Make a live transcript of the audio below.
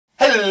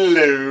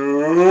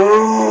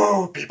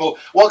Hello, people.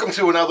 Welcome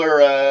to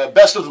another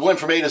Best of the Blimp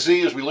from A to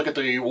Z as we look at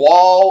the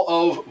wall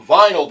of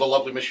vinyl. The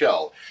lovely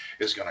Michelle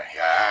is going to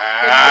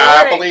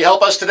happily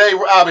help us today.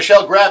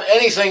 Michelle, grab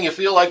anything you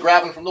feel like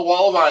grabbing from the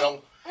wall of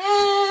vinyl.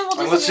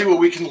 And let's see what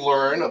we can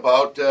learn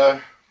about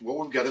what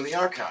we've got in the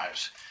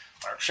archives.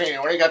 Shane,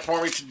 what do you got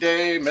for me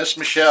today, Miss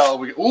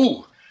Michelle?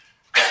 Ooh,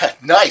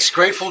 nice.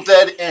 Grateful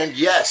Dead and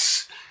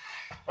Yes.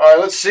 All right,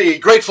 let's see.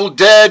 Grateful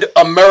Dead,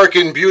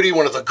 American Beauty,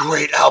 one of the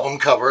great album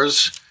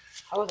covers.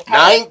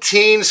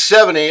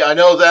 1970, I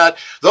know that.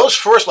 Those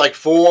first, like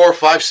 4,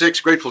 5, 6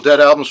 Grateful Dead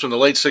albums from the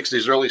late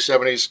 60s, early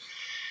 70s,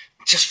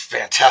 just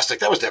fantastic.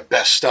 That was their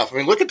best stuff. I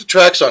mean, look at the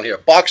tracks on here.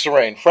 Box of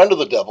Rain, Friend of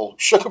the Devil,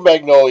 Sugar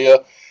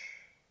Magnolia,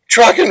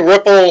 Truck and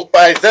Ripple.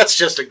 That's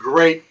just a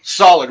great,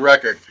 solid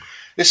record.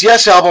 This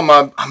Yes album,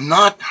 I'm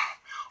not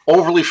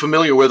overly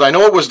familiar with. I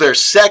know it was their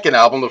second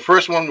album. The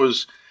first one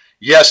was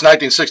Yes,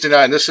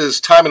 1969. This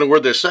is Time and the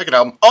Word, their second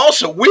album.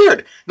 Also, weird.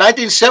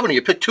 1970.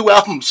 You picked 2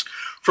 albums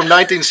from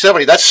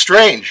 1970. That's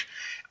strange.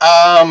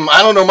 I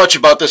don't know much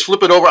about this.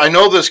 Flip it over. I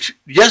know this.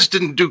 Yes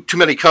didn't do too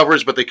many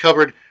covers, but they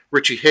covered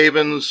Richie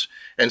Havens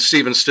and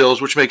Stephen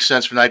Stills, which makes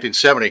sense for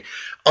 1970.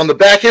 On the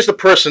back, here's the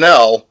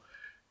personnel.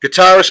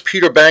 Guitarist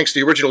Peter Banks,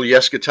 the original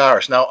Yes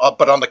guitarist. Now,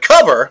 but on the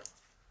cover,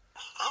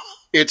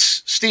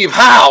 it's Steve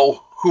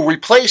Howe, who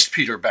replaced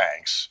Peter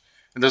Banks.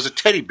 And there's a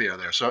teddy bear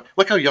there. So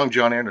look how young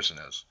John Anderson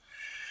is.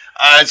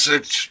 That's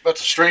a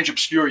strange,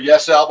 obscure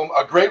Yes album.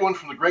 A great one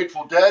from the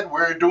Grateful Dead.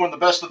 We're doing the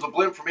Best of the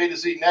Blimp from A to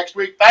Z next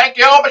week. Thank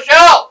you,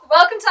 Michelle!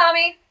 Welcome,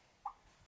 Tommy.